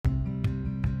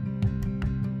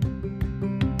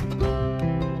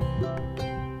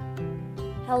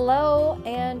Hello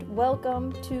and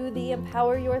welcome to the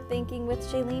Empower Your Thinking with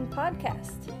Shailene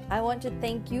podcast. I want to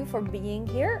thank you for being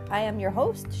here. I am your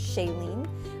host, Shailene.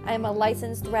 I am a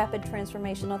licensed rapid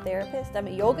transformational therapist. I'm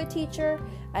a yoga teacher.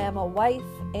 I am a wife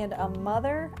and a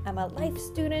mother. I'm a life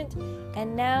student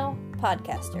and now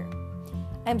podcaster.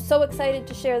 I'm so excited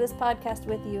to share this podcast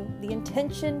with you. The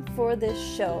intention for this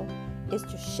show is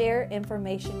to share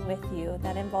information with you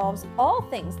that involves all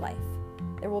things life.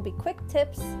 There will be quick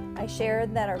tips I share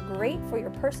that are great for your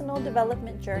personal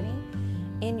development journey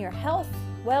in your health,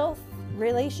 wealth,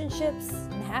 relationships,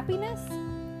 and happiness.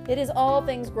 It is all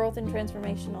things growth and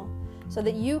transformational so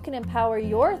that you can empower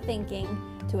your thinking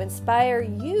to inspire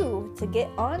you to get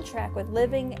on track with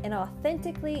living an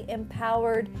authentically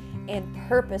empowered and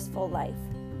purposeful life.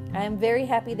 I am very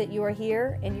happy that you are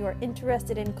here and you are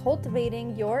interested in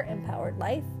cultivating your empowered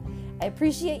life. I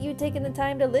appreciate you taking the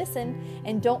time to listen,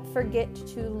 and don't forget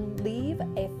to leave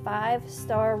a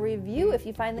 5-star review if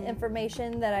you find the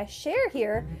information that I share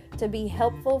here to be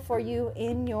helpful for you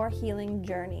in your healing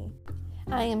journey.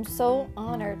 I am so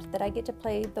honored that I get to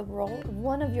play the role of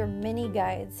one of your many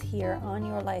guides here on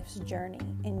your life's journey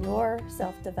in your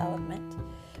self-development.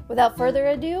 Without further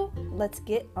ado, let's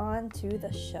get on to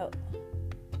the show.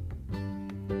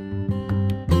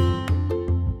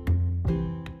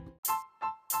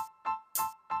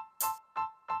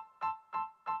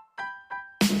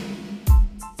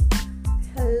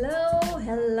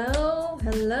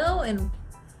 Hello, and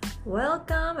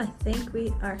welcome. I think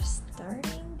we are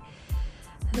starting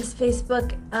this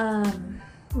Facebook.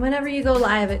 Whenever you go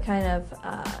live, it kind of,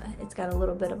 it's got a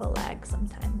little bit of a lag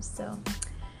sometimes. So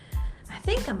I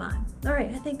think I'm on. All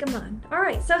right, I think I'm on. All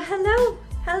right, so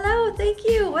hello, thank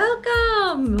you,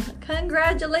 welcome.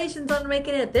 Congratulations on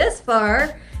making it this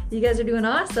far. You guys are doing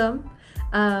awesome.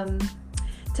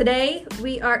 Today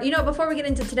we are, before we get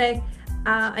into today,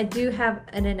 I do have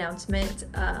an announcement.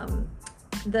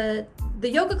 The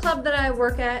yoga club that I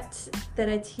work at, that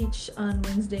I teach on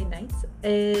Wednesday nights,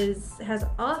 has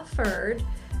offered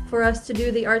for us to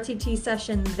do the RTT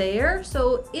session there.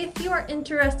 So if you are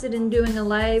interested in doing a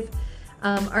live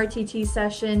RTT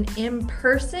session in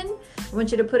person, I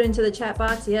want you to put into the chat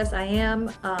box, yes, I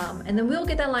am. And then we'll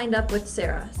get that lined up with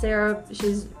Sarah. Sarah,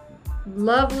 she's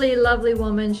lovely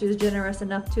woman. She was generous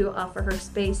enough to offer her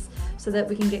space so that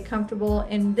we can get comfortable.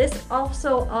 And this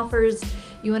also offers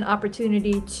you an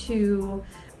opportunity to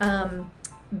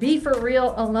be for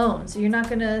real alone. So you're not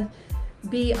going to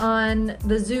be on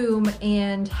the Zoom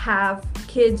and have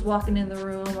kids walking in the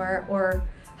room or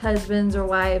husbands or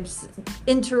wives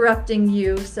interrupting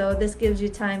you. So this gives you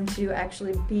time to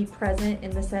actually be present in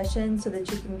the session so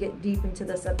that you can get deep into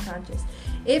the subconscious.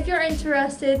 If you're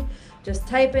interested, just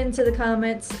type into the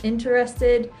comments,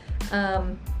 interested.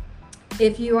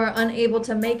 If you are unable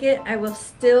to make it, I will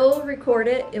still record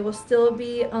it. It will still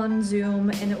be on Zoom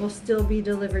and it will still be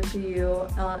delivered to you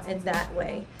in that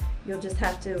way. You'll just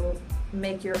have to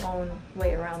make your own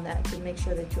way around that to make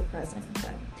sure that you're present.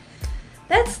 But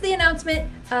that's the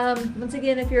announcement. Once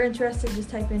again, if you're interested, just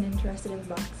type in interested in the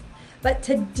box. But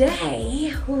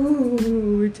today, are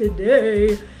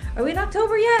we in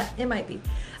October yet? It might be.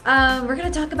 We're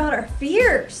going to talk about our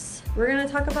fears. We're going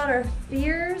to talk about our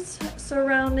fears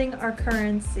surrounding our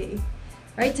currency.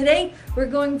 Right? Today, we're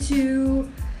going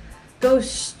to go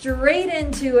straight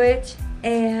into it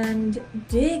and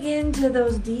dig into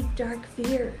those deep, dark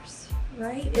fears.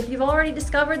 Right? If you've already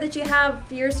discovered that you have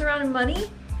fears surrounding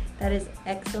money, that is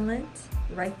excellent.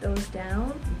 Write those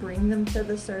down, bring them to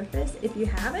the surface. If you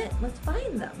haven't, let's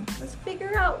find them. Let's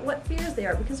figure out what fears they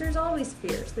are, because there's always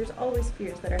fears. There's always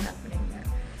fears that are happening there.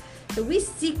 So we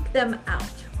seek them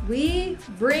out. We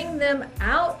bring them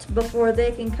out before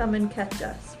they can come and catch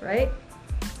us, right?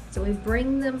 So we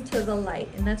bring them to the light,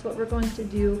 and that's what we're going to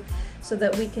do so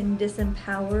that we can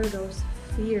disempower those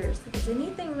fears. Because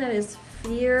anything that is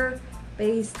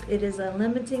fear-based, it is a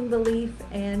limiting belief,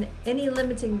 and any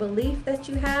limiting belief that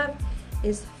you have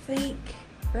is fake,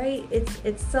 right?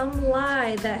 It's some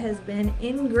lie that has been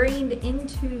ingrained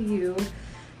into you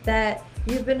that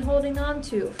you've been holding on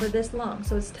to for this long.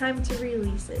 So it's time to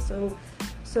release it.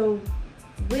 So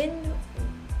when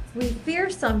we fear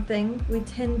something, we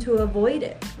tend to avoid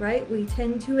it, right? We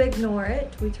tend to ignore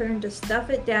it. We tend to stuff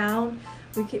it down.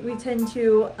 We tend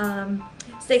to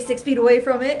stay 6 feet away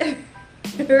from it,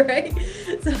 right?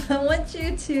 So I want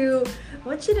you to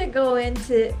go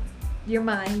into your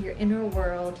mind, your inner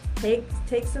world. Take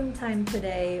some time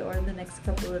today or the next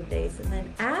couple of days, and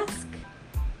then ask,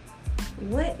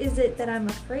 what is it that I'm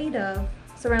afraid of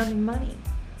surrounding money,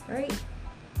 right?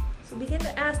 So begin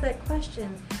to ask that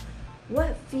question.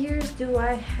 What fears do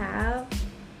I have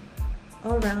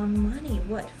around money?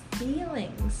 What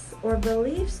feelings or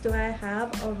beliefs do I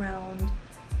have around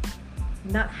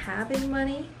not having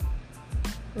money,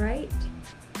 right?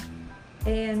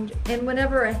 And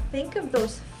whenever I think of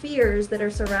those fears that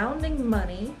are surrounding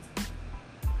money,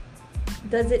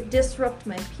 does it disrupt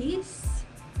my peace?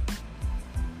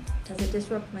 Does it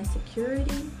disrupt my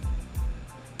security?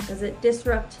 Does it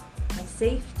disrupt my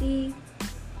safety,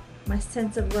 my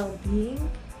sense of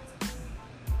well-being?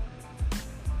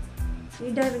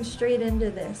 You're diving straight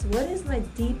into this. What is my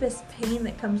deepest pain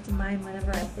that comes to mind whenever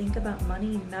I think about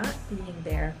money not being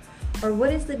there? Or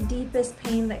what is the deepest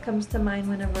pain that comes to mind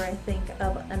whenever I think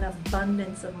of an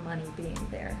abundance of money being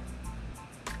there?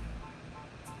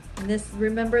 And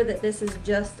remember that this is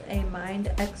just a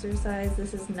mind exercise.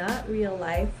 This is not real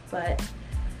life, but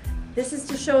this is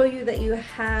to show you that you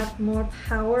have more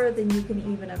power than you can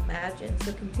even imagine.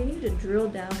 So continue to drill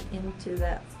down into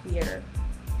that fear.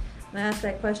 And I ask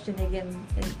that question again,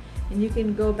 and you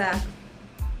can go back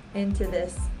into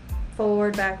this,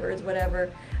 forward, backwards,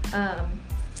 whatever.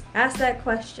 Ask that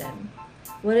question.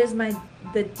 What is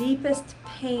the deepest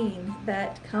pain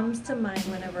that comes to mind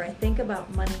whenever I think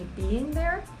about money being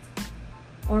there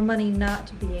or money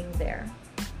not being there?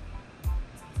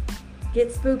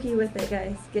 Get spooky with it,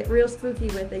 guys. Get real spooky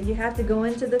with it. You have to go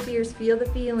into the fears, feel the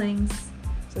feelings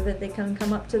so that they can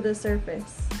come up to the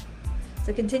surface.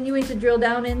 So continuing to drill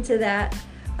down into that.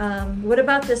 What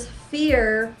about this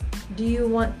fear do you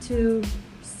want to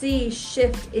see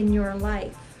shift in your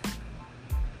life?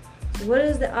 So what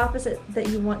is the opposite that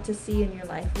you want to see in your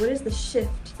life? What is the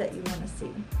shift that you want to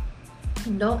see?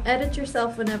 And don't edit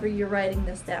yourself whenever you're writing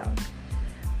this down.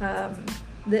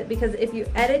 Because if you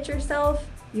edit yourself,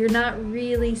 you're not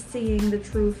really seeing the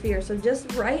true fear. So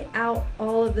just write out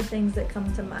all of the things that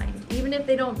come to mind, even if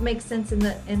they don't make sense in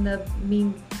the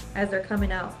mean as they're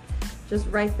coming out. Just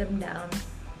write them down,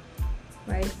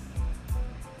 right?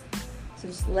 So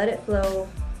just let it flow.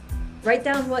 Write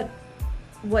down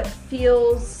what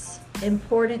feels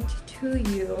important to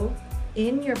you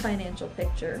in your financial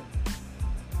picture.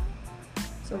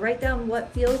 So write down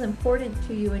what feels important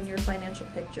to you in your financial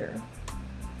picture.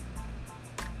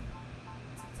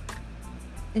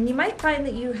 And you might find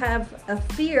that you have a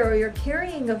fear, or you're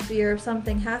carrying a fear of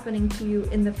something happening to you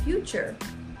in the future.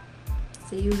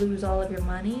 So you lose all of your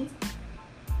money,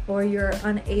 or you're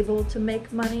unable to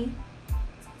make money,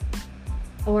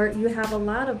 or you have a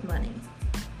lot of money.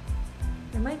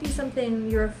 There might be something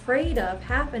you're afraid of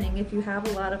happening if you have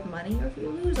a lot of money, or if you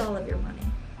lose all of your money.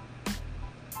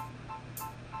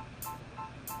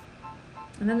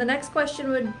 And then the next question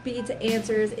would be to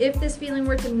answer is, if this feeling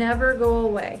were to never go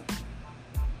away,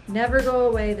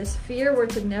 this fear were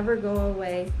to never go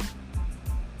away,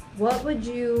 what would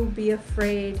you be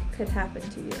afraid could happen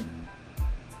to you?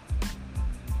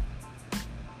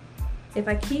 If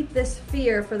I keep this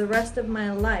fear for the rest of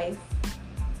my life,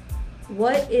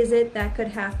 what is it that could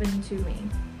happen to me?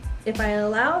 If I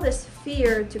allow this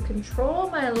fear to control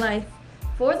my life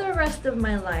for the rest of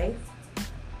my life,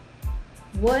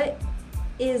 what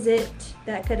is it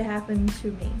that could happen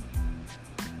to me?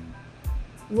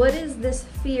 What is this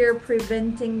fear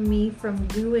preventing me from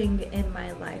doing in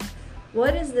my life?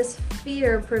 What is this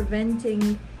fear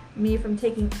preventing me from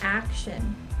taking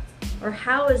action? Or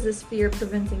how is this fear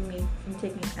preventing me from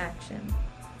taking action?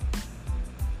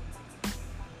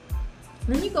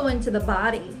 And then you go into the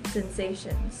body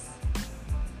sensations.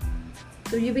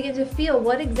 So you begin to feel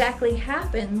what exactly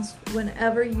happens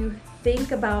whenever you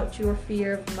think about your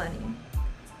fear of money.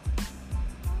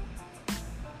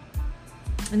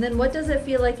 And then what does it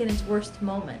feel like in its worst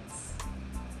moments?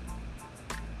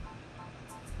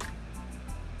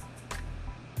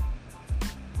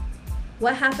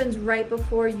 What happens right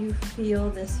before you feel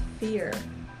this fear?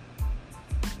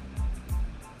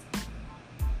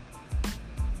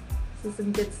 This is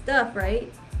some good stuff, right?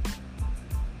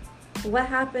 What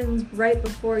happens right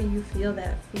before you feel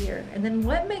that fear? And then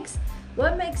what makes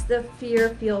the fear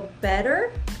feel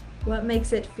better? What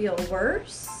makes it feel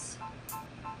worse?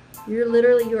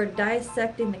 You are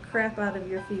dissecting the crap out of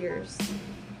your fears.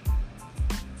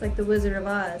 It's like the Wizard of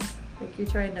Oz. Like you're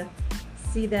trying to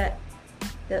see the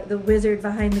wizard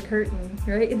behind the curtain,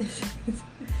 right?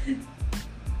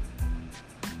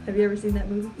 Have you ever seen that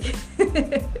movie?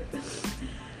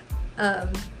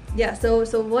 Yeah. So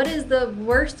what is the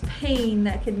worst pain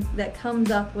that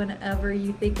comes up whenever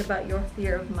you think about your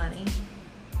fear of money?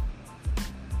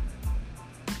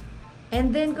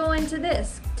 And then go into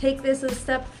this. Take this a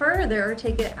step further.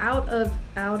 Take it out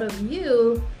of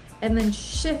you, and then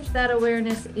shift that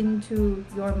awareness into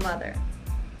your mother.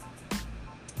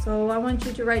 So I want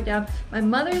you to write down, my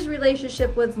mother's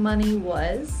relationship with money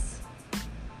was.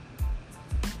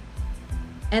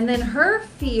 And then her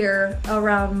fear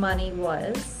around money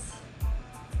was,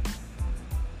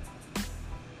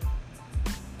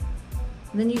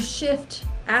 then you shift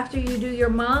after you do your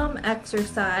mom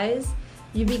exercise,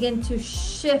 you begin to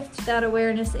shift that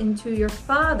awareness into your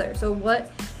father. So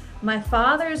what my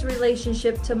father's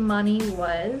relationship to money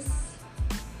was,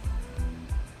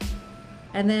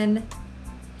 and then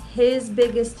his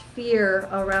biggest fear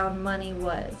around money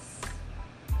was.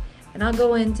 And I'll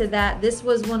go into that. This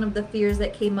was one of the fears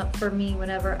that came up for me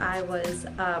whenever I was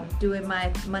doing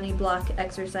my money block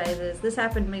exercises.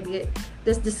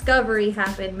 This discovery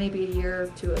happened maybe a year or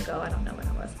two ago. I don't know when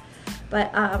it was.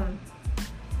 But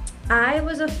I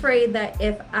was afraid that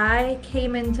if I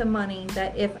came into money,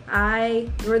 there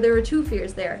were two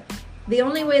fears there. The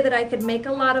only way that I could make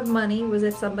a lot of money was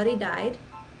if somebody died.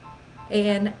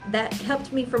 And that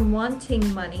kept me from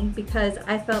wanting money because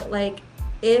I felt like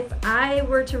if I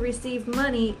were to receive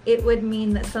money, it would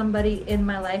mean that somebody in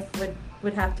my life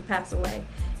would have to pass away.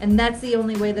 And that's the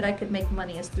only way that I could make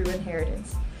money, is through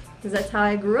inheritance. Because that's how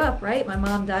I grew up, right? My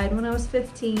mom died when I was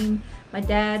 15. My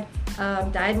dad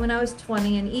died when I was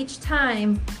 20. And each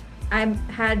time I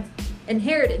had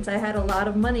inheritance, I had a lot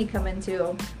of money come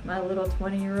into my little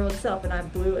 20-year-old self, and I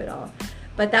blew it all.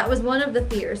 But that was one of the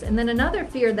fears. And then another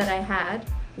fear that I had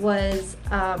was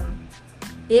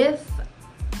if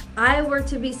I were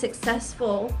to be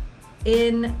successful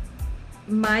in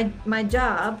my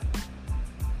job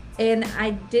and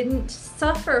I didn't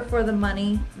suffer for the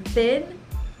money, then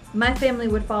my family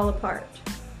would fall apart.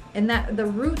 And that the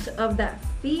root of that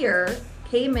fear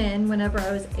came in whenever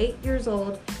I was 8 years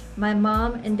old. My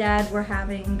mom and dad were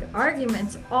having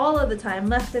arguments all of the time,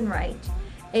 left and right.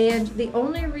 And the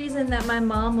only reason that my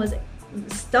mom was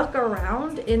stuck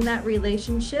around in that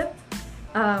relationship,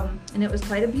 and it was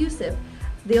quite abusive,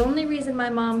 the only reason my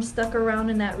mom stuck around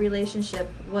in that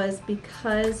relationship was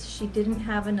because she didn't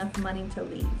have enough money to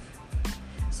leave.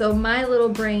 So my little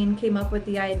brain came up with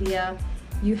the idea,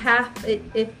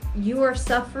 if you are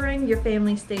suffering, your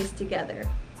family stays together.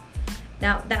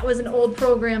 Now, that was an old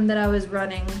program that I was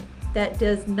running that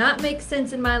does not make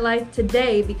sense in my life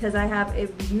today, because I have a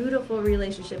beautiful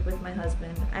relationship with my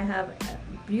husband. I have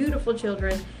beautiful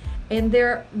children, and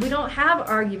we don't have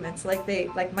arguments like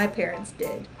my parents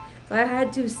did. So I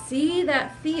had to see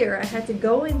that fear. I had to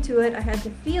go into it. I had to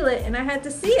feel it, and I had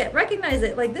to see it, recognize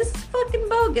it. Like, this is fucking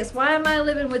bogus. Why am I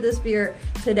living with this fear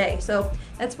today? So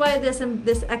that's why this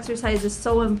exercise is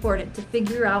so important, to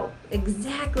figure out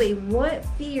exactly what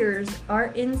fears are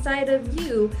inside of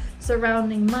you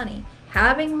surrounding money.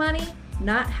 Having money,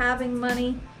 not having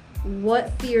money,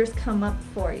 what fears come up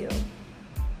for you,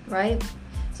 right?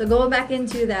 So going back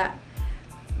into that,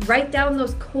 write down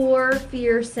those core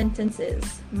fear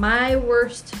sentences. My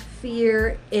worst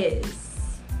fear is.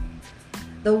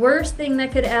 The worst thing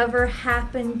that could ever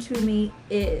happen to me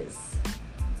is.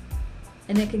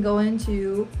 And it can go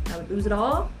into, I would lose it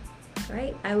all,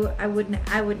 right? I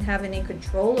wouldn't have any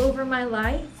control over my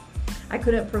life. I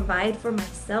couldn't provide for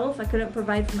myself. I couldn't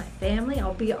provide for my family.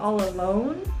 I'll be all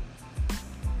alone.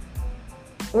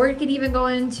 Or it could even go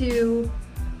into,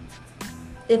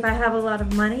 if I have a lot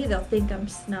of money, they'll think I'm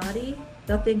snotty.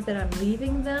 They'll think that I'm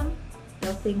leaving them.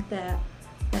 They'll think that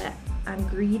I'm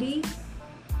greedy,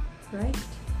 right?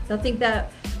 They'll think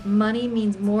that money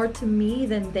means more to me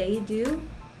than they do.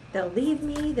 They'll leave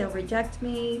me. They'll reject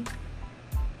me.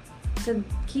 So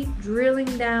keep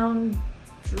drilling down,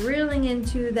 drilling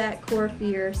into that core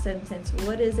fear sentence.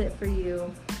 What is it for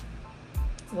you?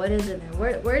 What is it?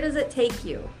 Where does it take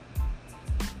you?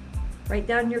 Write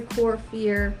down your core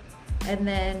fear, and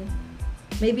then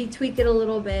maybe tweak it a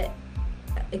little bit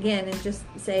again, and just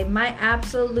say, my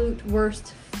absolute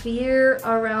worst fear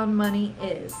around money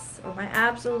is, or my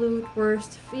absolute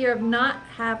worst fear of not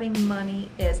having money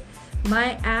is,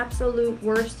 my absolute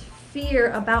worst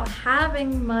fear about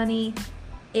having money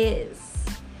is.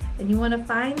 And you want to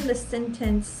find the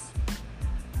sentence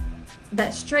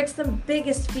that strikes the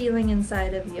biggest feeling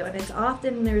inside of you. And it's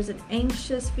often there's an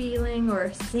anxious feeling or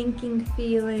a sinking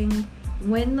feeling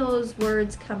when those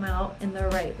words come out in the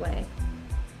right way.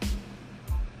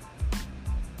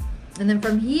 And then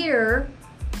from here,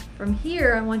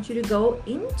 I want you to go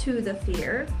into the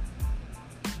fear.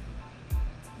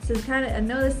 This is kind of, I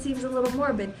know this seems a little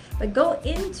morbid, but go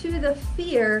into the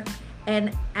fear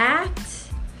and act,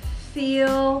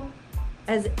 feel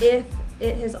as if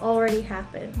it has already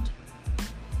happened.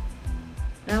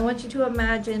 And I want you to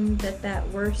imagine that that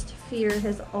worst fear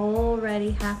has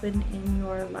already happened in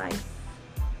your life.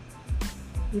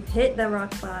 You've hit the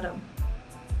rock bottom.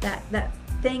 That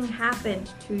thing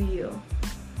happened to you.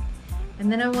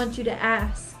 And then I want you to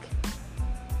ask,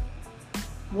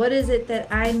 What is it that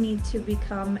I need to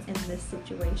become in this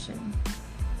situation?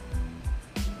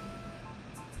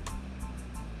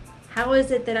 How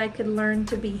is it that I could learn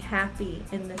to be happy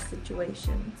in this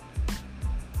situation?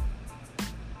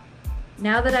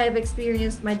 Now that I have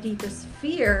experienced my deepest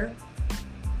fear,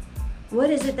 what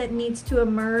is it that needs to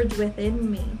emerge within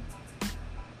me?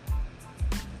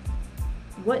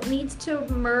 What needs to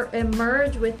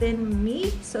emerge within me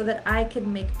so that I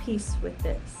can make peace with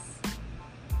this?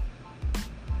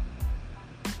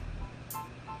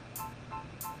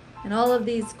 And all of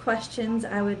these questions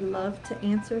I would love to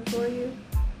answer for you.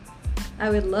 I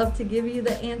would love to give you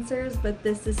the answers, but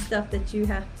this is stuff that you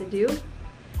have to do.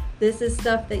 This is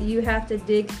stuff that you have to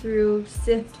dig through,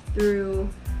 sift through,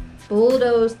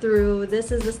 bulldoze through.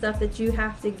 This is the stuff that you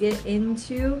have to get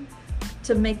into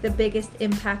to make the biggest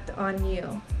impact on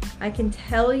you. I can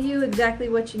tell you exactly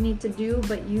what you need to do,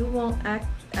 but you won't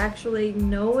actually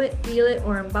know it, feel it,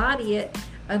 or embody it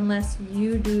unless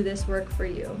you do this work for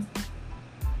you.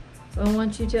 So I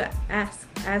want you to ask,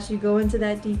 as you go into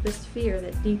that deepest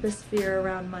fear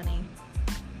around money,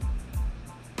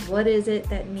 what is it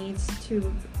that needs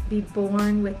to be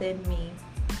born within me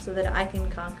so that I can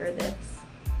conquer this?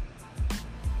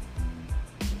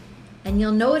 And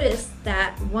you'll notice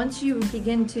that once you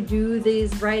begin to do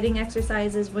these writing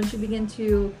exercises, once you begin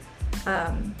to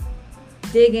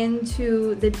dig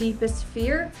into the deepest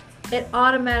fear, it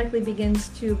automatically begins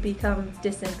to become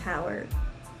disempowered.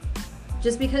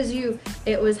 Just because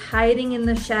it was hiding in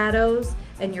the shadows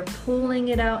and you're pulling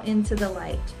it out into the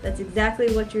light. That's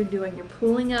exactly what you're doing. You're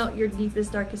pulling out your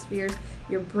deepest, darkest fears.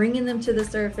 You're bringing them to the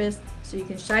surface so you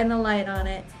can shine the light on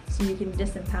it, so you can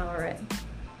disempower it.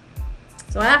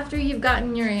 So after you've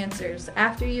gotten your answers,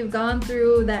 after you've gone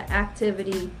through that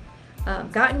activity,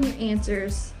 gotten your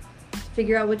answers,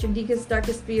 figure out what your deepest,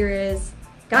 darkest fear is,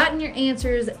 gotten your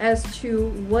answers as to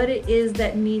what it is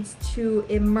that needs to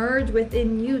emerge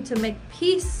within you to make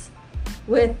peace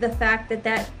with the fact that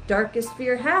that darkest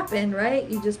fear happened, right?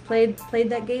 You just played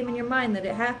that game in your mind that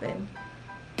it happened.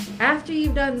 After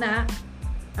you've done that,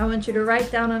 I want you to write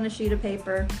down on a sheet of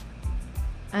paper,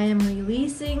 I am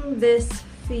releasing this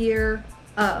fear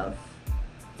of ...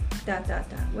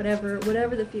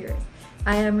 whatever the fear is.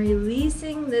 I am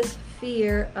releasing this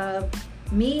fear of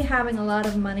me having a lot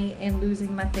of money and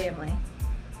losing my family.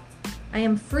 I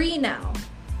am free now,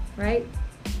 right?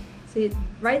 See,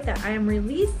 write that. I am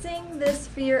releasing this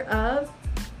fear of ...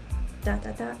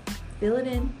 fill it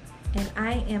in, and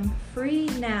I am free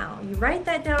now. You write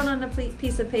that down on a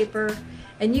piece of paper,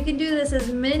 and you can do this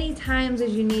as many times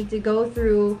as you need to go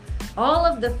through all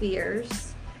of the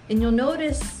fears, and you'll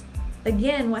notice,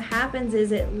 again, what happens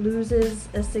is it loses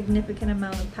a significant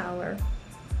amount of power.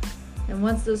 And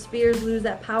once those fears lose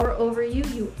that power over you,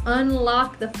 you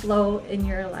unlock the flow in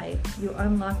your life. You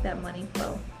unlock that money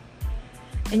flow.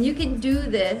 And you can do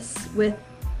this with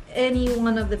any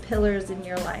one of the pillars in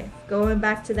your life. Going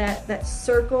back to that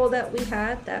circle that we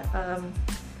had, that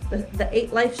the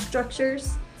 8 life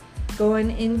structures,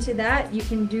 going into that, you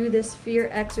can do this fear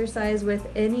exercise with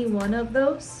any one of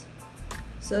those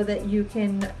so that you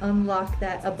can unlock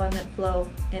that abundant flow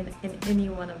in any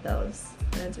one of those.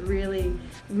 And it's really,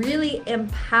 really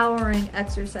empowering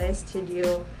exercise to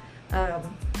do.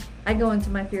 I go into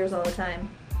my fears all the time.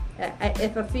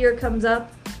 If a fear comes up,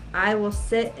 I will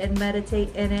sit and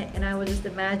meditate in it, and I will just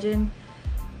imagine,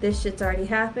 this shit's already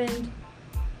happened.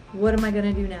 What am I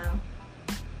gonna do now?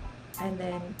 And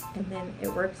then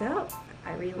it works out.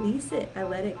 I release it. I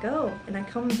let it go, and I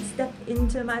come and step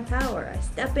into my power. I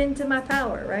step into my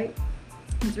power, right?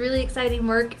 It's really exciting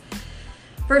work.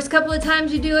 First couple of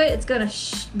times you do it, it's gonna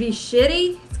be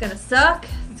shitty. It's gonna suck.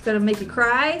 It's gonna make you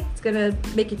cry. It's gonna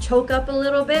make you choke up a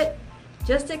little bit.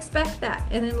 Just expect that,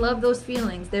 and then love those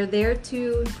feelings. They're there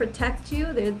to protect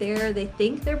you. They're there. They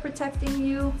think they're protecting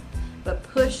you, but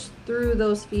push through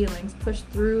those feelings. Push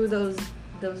through those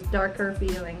darker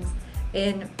feelings,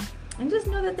 and just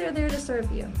know that they're there to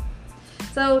serve you.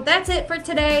 So that's it for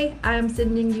today. I'm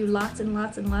sending you lots and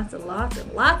lots and lots and lots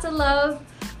and lots of love.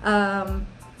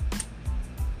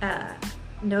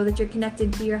 Know that you're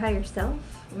connected to your higher self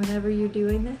whenever you're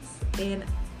doing this,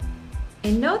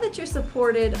 and know that you're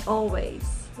supported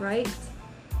always, right?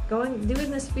 Doing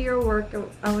this fear work,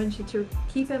 I want you to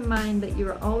keep in mind that you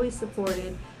are always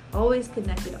supported, always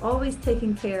connected, always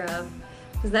taken care of,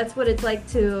 because that's what it's like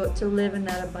to live in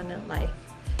that abundant life.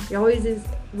 You're always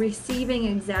receiving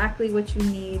exactly what you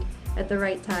need at the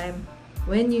right time,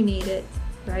 when you need it,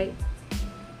 right?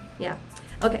 Yeah.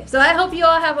 Okay, so I hope you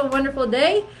all have a wonderful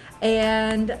day,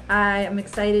 and I am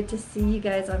excited to see you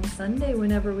guys on Sunday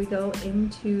whenever we go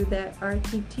into that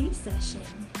RTT session.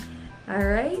 All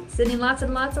right, sending lots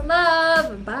and lots of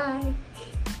love. Bye.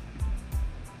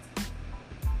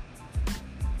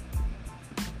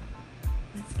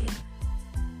 Let's get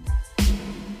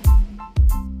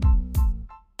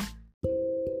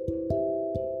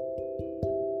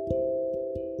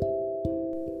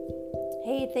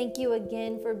Hey, thank you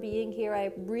again for being here.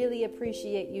 I really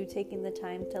appreciate you taking the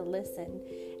time to listen.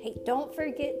 Hey, don't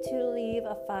forget to leave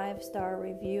a 5-star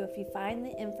review if you find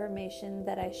the information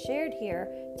that I shared here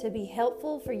to be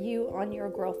helpful for you on your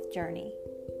growth journey.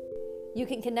 You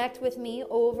can connect with me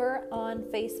over on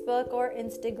Facebook or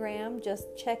Instagram.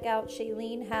 Just check out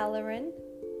Shailene Halloran.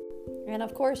 And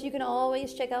of course, you can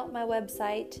always check out my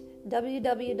website,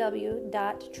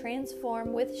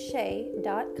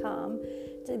 www.transformwithshay.com,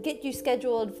 to get you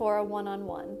scheduled for a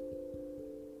one-on-one.